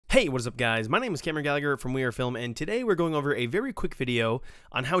Hey, what is up guys? My name is Cameron Gallagher from We Are Film, and today we're going over a very quick video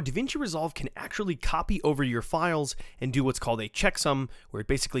on how Davinci Resolve can actually copy over your files and do what's called a checksum, where it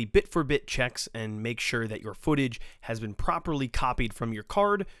basically bit for bit checks and makes sure that your footage has been properly copied from your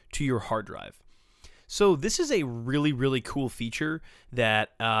card to your hard drive. So this is a really cool feature that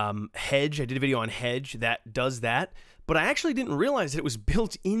Hedge, I did a video on Hedge that does that, but I actually didn't realize that it was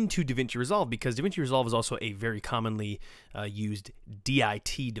built into Davinci Resolve because Davinci Resolve is also a very commonly used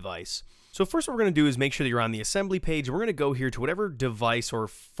DIT device. So first what we're going to do is make sure that you're on the assembly page. We're going to go here to whatever device or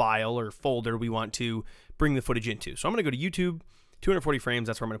file or folder we want to bring the footage into. So I'm going to go to YouTube, 240 frames,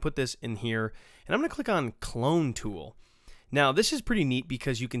 that's where I'm going to put this in here, and I'm going to click on Clone Tool. Now, this is pretty neat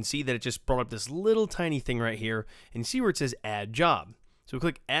because you can see that it just brought up this little tiny thing right here, and you see where it says Add Job. So we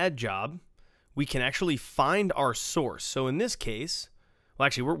click Add Job. We can actually find our source. So in this case, well,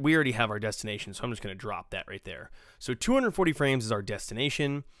 actually, we already have our destination, so I'm just going to drop that right there. So 240 frames is our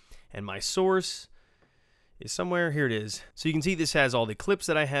destination, and my source is somewhere. Here it is. So you can see this has all the clips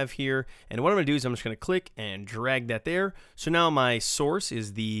that I have here, and what I'm going to do is I'm just going to click and drag that there. So now my source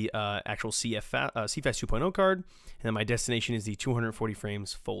is the actual CFast 2.0 card, and then my destination is the 240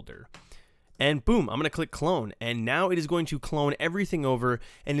 frames folder. And boom, I'm going to click clone, and now it is going to clone everything over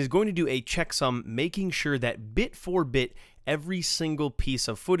and is going to do a checksum, making sure that bit for bit every single piece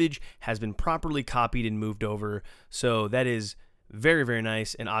of footage has been properly copied and moved over. So that is very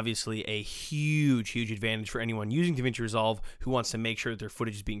nice, and obviously a huge advantage for anyone using Davinci Resolve who wants to make sure that their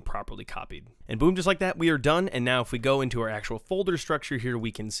footage is being properly copied. And boom, just like that, we are done. And now if we go into our actual folder structure here,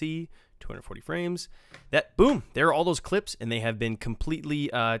 we can see 240 frames, that boom, there are all those clips, and they have been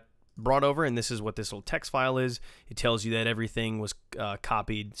completely brought over, and this is what this little text file is. It tells you that everything was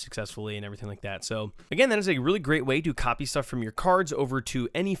copied successfully and everything like that. So again, that is a really great way to copy stuff from your cards over to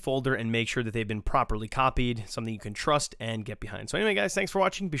any folder and make sure that they've been properly copied, something you can trust and get behind. So anyway guys, thanks for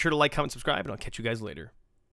watching. Be sure to like, comment, subscribe, and I'll catch you guys later.